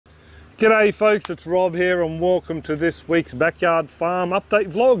G'day folks, it's Rob here and welcome to this week's backyard farm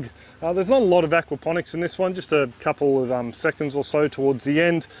update vlog. There's not a lot of aquaponics in this one, just a couple of seconds or so towards the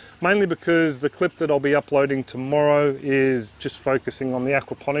end, mainly because the clip that I'll be uploading tomorrow is just focusing on the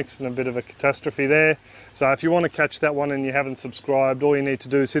aquaponics and a bit of a catastrophe there. So if you want to catch that one and you haven't subscribed, all you need to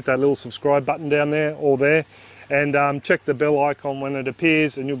do is hit that little subscribe button down there or there and check the bell icon when it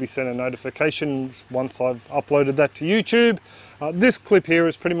appears and you'll be sent a notification once I've uploaded that to YouTube. This clip here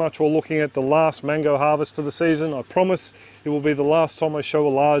is pretty much all looking at the last mango harvest for the season. I promise it will be the last time I show a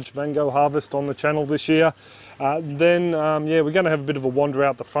large mango harvest on the channel this year. Yeah, we're going to have a bit of a wander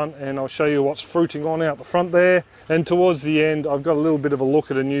out the front and I'll show you what's fruiting on out the front there. And towards the end, I've got a little bit of a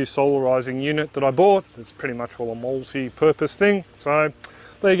look at a new solarizing unit that I bought. It's pretty much all a multi-purpose thing. So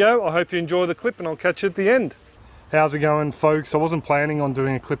there you go. I hope you enjoy the clip and I'll catch you at the end. How's it going, folks? I wasn't planning on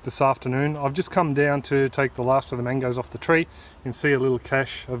doing a clip this afternoon. I've just come down to take the last of the mangoes off the tree. You can see a little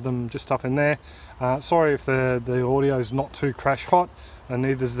cache of them just up in there. Sorry if the audio is not too crash hot, and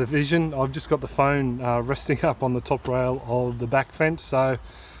neither is the vision. I've just got the phone resting up on the top rail of the back fence, so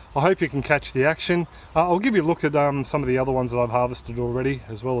I hope you can catch the action. I'll give you a look at some of the other ones that I've harvested already,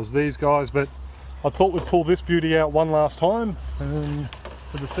 as well as these guys, but I thought we'd pull this beauty out one last time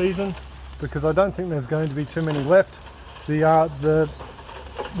for the season, because I don't think there's going to be too many left. The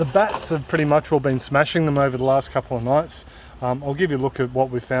bats have pretty much all been smashing them over the last couple of nights. I'll give you a look at what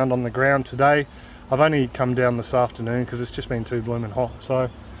we found on the ground today. I've only come down this afternoon because it's just been too blooming hot.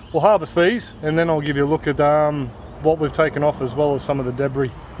 So we'll harvest these and then I'll give you a look at what we've taken off, as well as some of the debris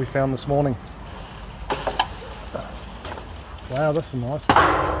we found this morning. Wow, that's a nice one.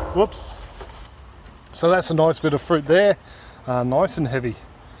 Whoops. So that's a nice bit of fruit there, nice and heavy.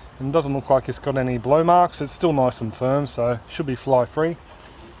 And doesn't look like it's got any blow marks. It's still nice and firm, so should be fly free.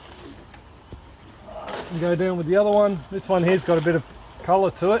 Go down with the other one. This one here's got a bit of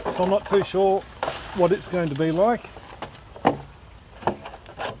colour to it, so I'm not too sure what it's going to be like.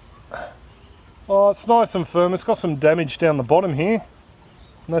 Oh, it's nice and firm. It's got some damage down the bottom here,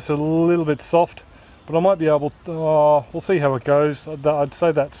 and that's a little bit soft, but I might be able to, we'll see how it goes. I'd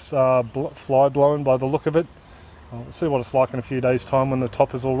say that's fly blown by the look of it. We'll see what it's like in a few days' time when the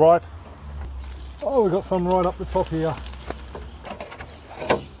top is all ripe. Oh, we've got some right up the top here.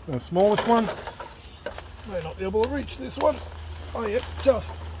 The smallest one. May not be able to reach this one. Oh yep,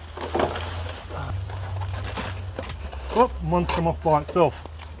 just. Oh, one's come off by itself.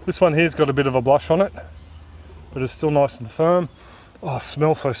 This one here's got a bit of a blush on it, but it's still nice and firm. Oh, it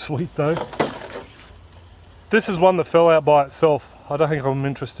smells so sweet though. This is one that fell out by itself. I don't think I'm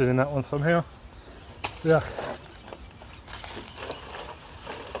interested in that one somehow. Yeah.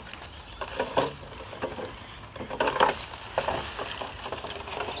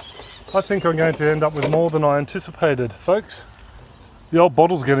 I think I'm going to end up with more than I anticipated, folks. The old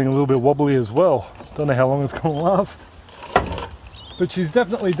bottle's getting a little bit wobbly as well. Don't know how long it's going to last. But she's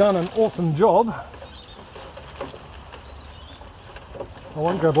definitely done an awesome job. I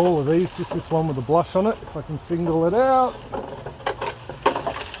won't grab all of these, just this one with a blush on it, if I can single it out.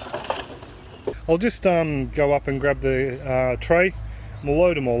 I'll just go up and grab the tray. We'll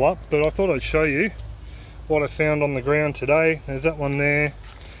load them all up, but I thought I'd show you what I found on the ground today. There's that one there.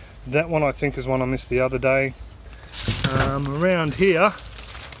 That one I think is one I missed the other day. Around here,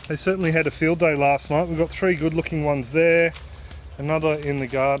 they certainly had a field day last night. We've got 3 good looking ones there, another in the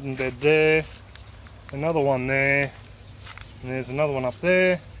garden bed there, another one there, and there's another one up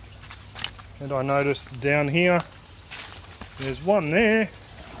there. And I noticed down here, there's one there,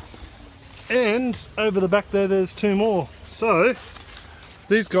 and over the back there, there's 2 more. So,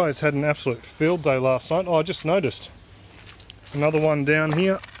 these guys had an absolute field day last night. Oh, I just noticed. Another one down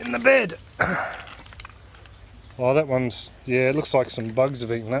here in the bed. Oh, that one's, yeah, it looks like some bugs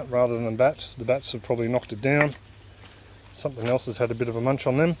have eaten that rather than bats. The bats have probably knocked it down. Something else has had a bit of a munch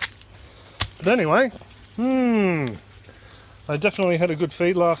on them. But anyway, I definitely had a good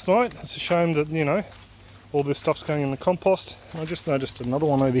feed last night. It's a shame that, you know, all this stuff's going in the compost. I just noticed another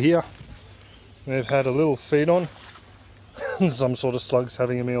one over here. They've had a little feed on. Some sort of slug's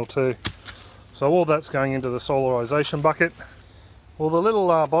having a meal too. So all that's going into the solarization bucket. Well, the little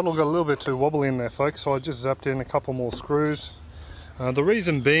bottle got a little bit too wobbly in there, folks, so I just zapped in a couple more screws. The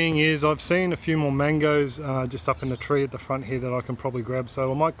reason being is I've seen a few more mangoes just up in the tree at the front here that I can probably grab,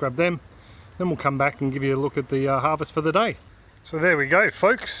 so I might grab them. Then we'll come back and give you a look at the harvest for the day. So there we go,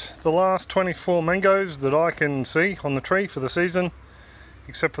 folks, the last 24 mangoes that I can see on the tree for the season,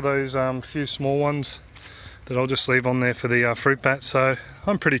 except for those few small ones that I'll just leave on there for the fruit bat. So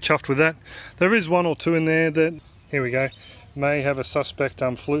I'm pretty chuffed with that. There is 1 or 2 in there that, here we go, may have a suspect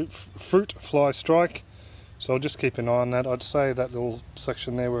fruit fly strike. So I'll just keep an eye on that. I'd say that little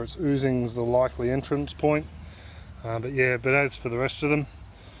section there where it's oozing is the likely entrance point. But as for the rest of them,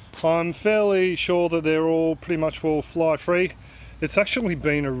 I'm fairly sure that they're all pretty much will fly free. It's actually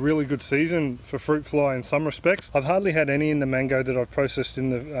been a really good season for fruit fly in some respects. I've hardly had any in the mango that I've processed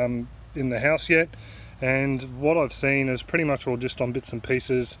in the house yet, and what I've seen is pretty much all just on bits and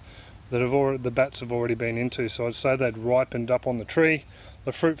pieces that the bats have already been into. So I'd say they'd ripened up on the tree.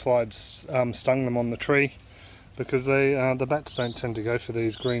 The fruit fly had stung them on the tree, because the bats don't tend to go for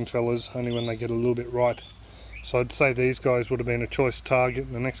these green fellas only when they get a little bit ripe. So I'd say these guys would have been a choice target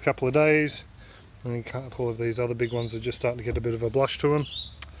in the next couple of days, and a couple of these other big ones are just starting to get a bit of a blush to them.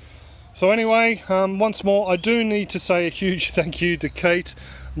 So anyway, once more, I do need to say a huge thank you to Kate.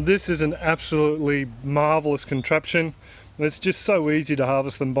 This is an absolutely marvellous contraption. It's just so easy to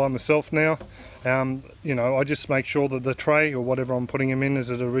harvest them by myself now. You know, I just make sure that the tray or whatever I'm putting them in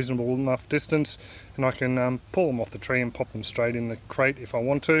is at a reasonable enough distance, and I can pull them off the tree and pop them straight in the crate if I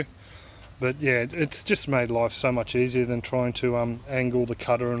want to. But yeah, it's just made life so much easier than trying to angle the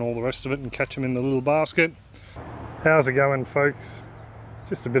cutter and all the rest of it and catch them in the little basket. How's it going, folks?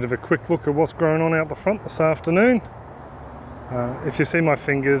 Just a bit of a quick look at what's growing on out the front this afternoon. If you see my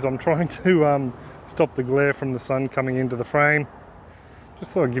fingers, I'm trying to stop the glare from the sun coming into the frame.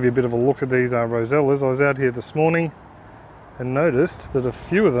 Just thought I'd give you a bit of a look at these rosellas. I was out here this morning and noticed that a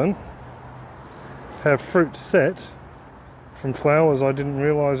few of them have fruit set from flowers I didn't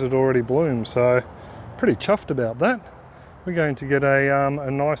realise had already bloomed, so pretty chuffed about that. We're going to get a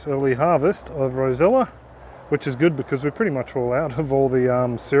nice early harvest of rosella, which is good because we're pretty much all out of all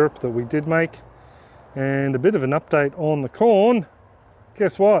the syrup that we did make. And a bit of an update on the corn.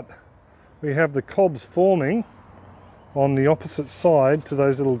 Guess what? We have the cobs forming on the opposite side to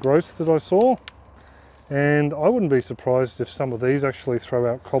those little growths that I saw, and I wouldn't be surprised if some of these actually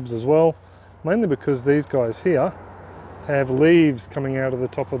throw out cobs as well, mainly because these guys here have leaves coming out of the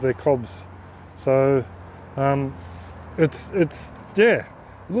top of their cobs. So it's yeah,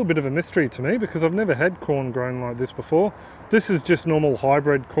 a little bit of a mystery to me because I've never had corn grown like this before. This is just normal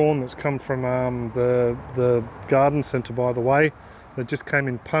hybrid corn that's come from the garden centre, by the way, that just came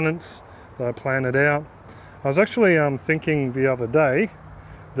in punnets that I planted out. I was actually thinking the other day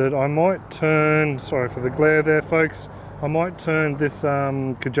that I might turn, sorry for the glare there folks, I might turn this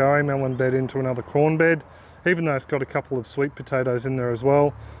Kajari melon bed into another corn bed, even though it's got a couple of sweet potatoes in there as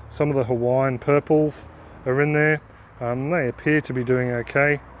well. Some of the Hawaiian purples are in there. They appear to be doing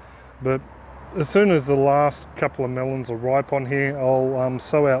okay, but as soon as the last couple of melons are ripe on here, I'll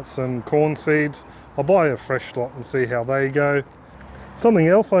sow out some corn seeds. I'll buy a fresh lot and see how they go. Something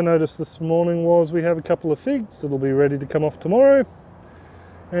else I noticed this morning was we have a couple of figs that'll be ready to come off tomorrow.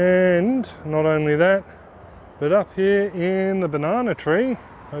 And not only that, but up here in the banana tree,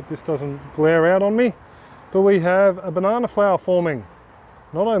 hope this doesn't glare out on me, but we have a banana flower forming.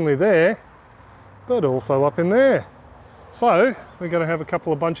 Not only there, but also up in there. So we're going to have a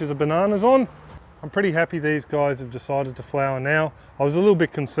couple of bunches of bananas on. I'm pretty happy these guys have decided to flower now. I was a little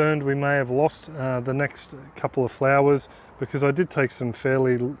bit concerned we may have lost the next couple of flowers because I did take some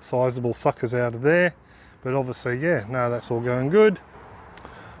fairly sizable suckers out of there, but obviously, yeah, no, that's all going good.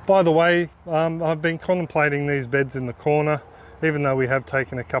 By the way, I've been contemplating these beds in the corner. Even though we have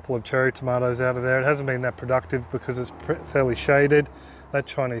taken a couple of cherry tomatoes out of there, it hasn't been that productive because it's fairly shaded. That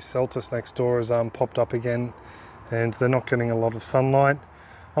Chinese celtis next door has popped up again, and they're not getting a lot of sunlight.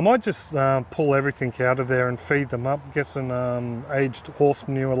 I might just pull everything out of there and feed them up, get some aged horse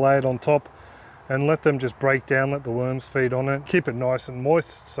manure laid on top, and let them just break down, let the worms feed on it. Keep it nice and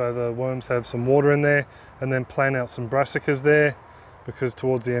moist so the worms have some water in there, and then plant out some brassicas there, because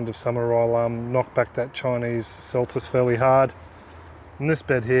towards the end of summer I'll knock back that Chinese celtis fairly hard. And this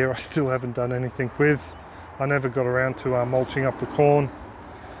bed here I still haven't done anything with. I never got around to mulching up the corn.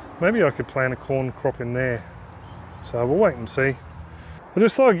 Maybe I could plant a corn crop in there. So we'll wait and see. I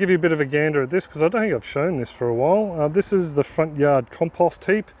just thought I'd give you a bit of a gander at this because I don't think I've shown this for a while. This is the front yard compost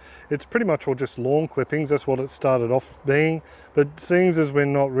heap. It's pretty much all just lawn clippings, that's what it started off being. But seeing as we're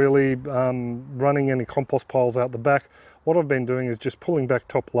not really running any compost piles out the back, what I've been doing is just pulling back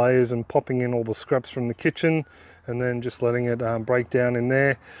top layers and popping in all the scraps from the kitchen and then just letting it break down in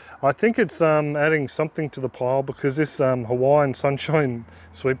there. I think it's adding something to the pile because this Hawaiian sunshine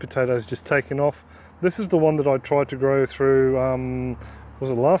sweet potato is just taken off. This is the one that I tried to grow through, was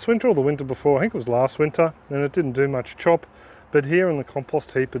it last winter or the winter before? I think it was last winter, and it didn't do much chop. But here in the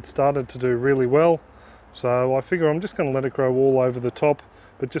compost heap it started to do really well. So I figure I'm just going to let it grow all over the top,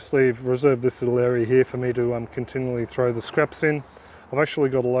 but just reserve this little area here for me to continually throw the scraps in. I've actually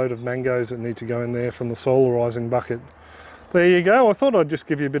got a load of mangoes that need to go in there from the solarising bucket. There you go. I thought I'd just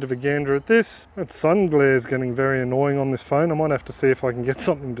give you a bit of a gander at this. That sun glare is getting very annoying on this phone. I might have to see if I can get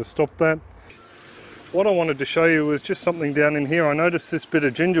something to stop that. What I wanted to show you was just something down in here. I noticed this bit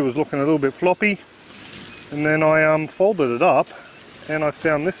of ginger was looking a little bit floppy, and then I folded it up and I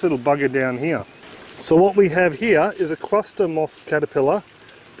found this little bugger down here. So what we have here is a cluster moth caterpillar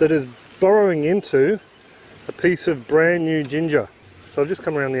that is burrowing into a piece of brand new ginger. So I'll just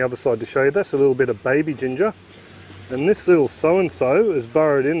come around the other side to show you. That's a little bit of baby ginger, and this little so-and-so is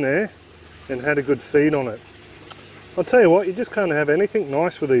burrowed in there and had a good feed on it. I'll tell you what, you just can't have anything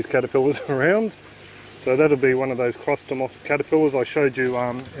nice with these caterpillars around. So that'll be one of those cluster moth caterpillars I showed you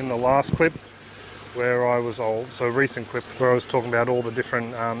in the last clip, where I was, so a recent clip where I was talking about all the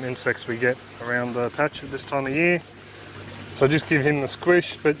different insects we get around the patch at this time of year. So just give him the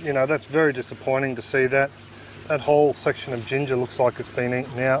squish, but you know, that's very disappointing to see that. That whole section of ginger looks like it's been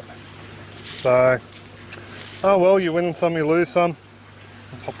eaten out. So, oh well, you win some, you lose some.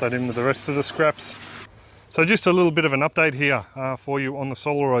 I'll pop that in with the rest of the scraps. So just a little bit of an update here for you on the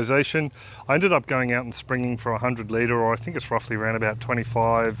solarisation. I ended up going out and springing for a 100 litre, or I think it's roughly around about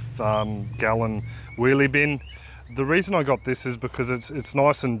 25 gallon wheelie bin. The reason I got this is because it's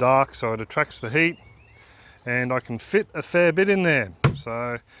nice and dark, so it attracts the heat, and I can fit a fair bit in there.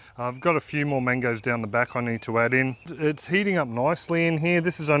 So I've got a few more mangoes down the back I need to add in. It's heating up nicely in here.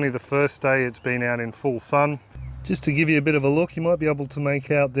 This is only the first day it's been out in full sun. Just to give you a bit of a look, you might be able to make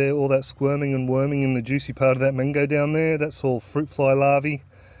out there all that squirming and worming in the juicy part of that mango down there. That's all fruit fly larvae.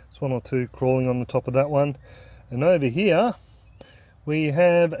 There's one or two crawling on the top of that one. And over here we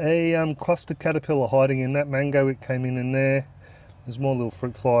have a cluster caterpillar hiding in that mango. It came in there. There's more little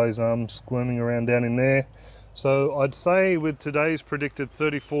fruit flies squirming around down in there. So I'd say with today's predicted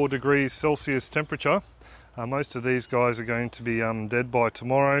 34 degrees Celsius temperature, most of these guys are going to be dead by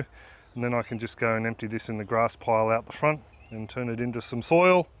tomorrow. And then I can just go and empty this in the grass pile out the front and turn it into some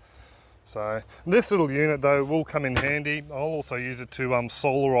soil. So this little unit though will come in handy. I'll also use it to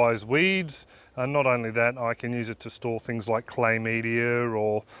solarise weeds. Not only that, I can use it to store things like clay media,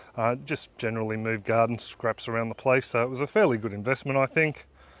 or just generally move garden scraps around the place. So it was a fairly good investment, I think.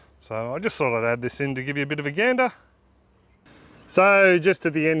 So I just thought I'd add this in to give you a bit of a gander. So just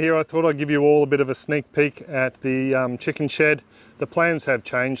at the end here, I thought I'd give you all a bit of a sneak peek at the chicken shed. The plans have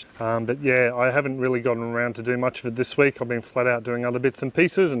changed, but yeah, I haven't really gotten around to do much of it this week. I've been flat out doing other bits and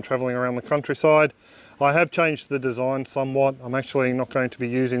pieces and travelling around the countryside. I have changed the design somewhat. I'm actually not going to be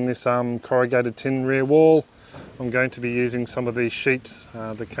using this corrugated tin rear wall. I'm going to be using some of these sheets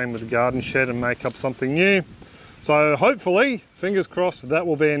that came with the garden shed and make up something new. So hopefully, fingers crossed, that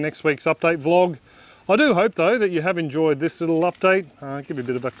will be in next week's update vlog. I do hope though that you have enjoyed this little update. Give you a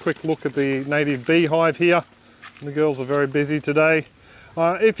bit of a quick look at the native beehive here. The girls are very busy today.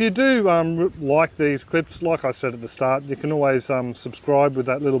 If you do like these clips, like I said at the start, you can always subscribe with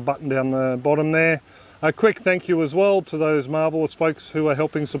that little button down the bottom there. A quick thank you as well to those marvellous folks who are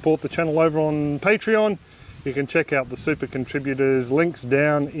helping support the channel over on Patreon. You can check out the super contributors links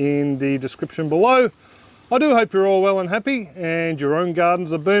down in the description below. I do hope you're all well and happy and your own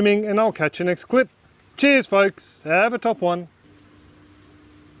gardens are booming, and I'll catch you next clip. Cheers folks, have a top one.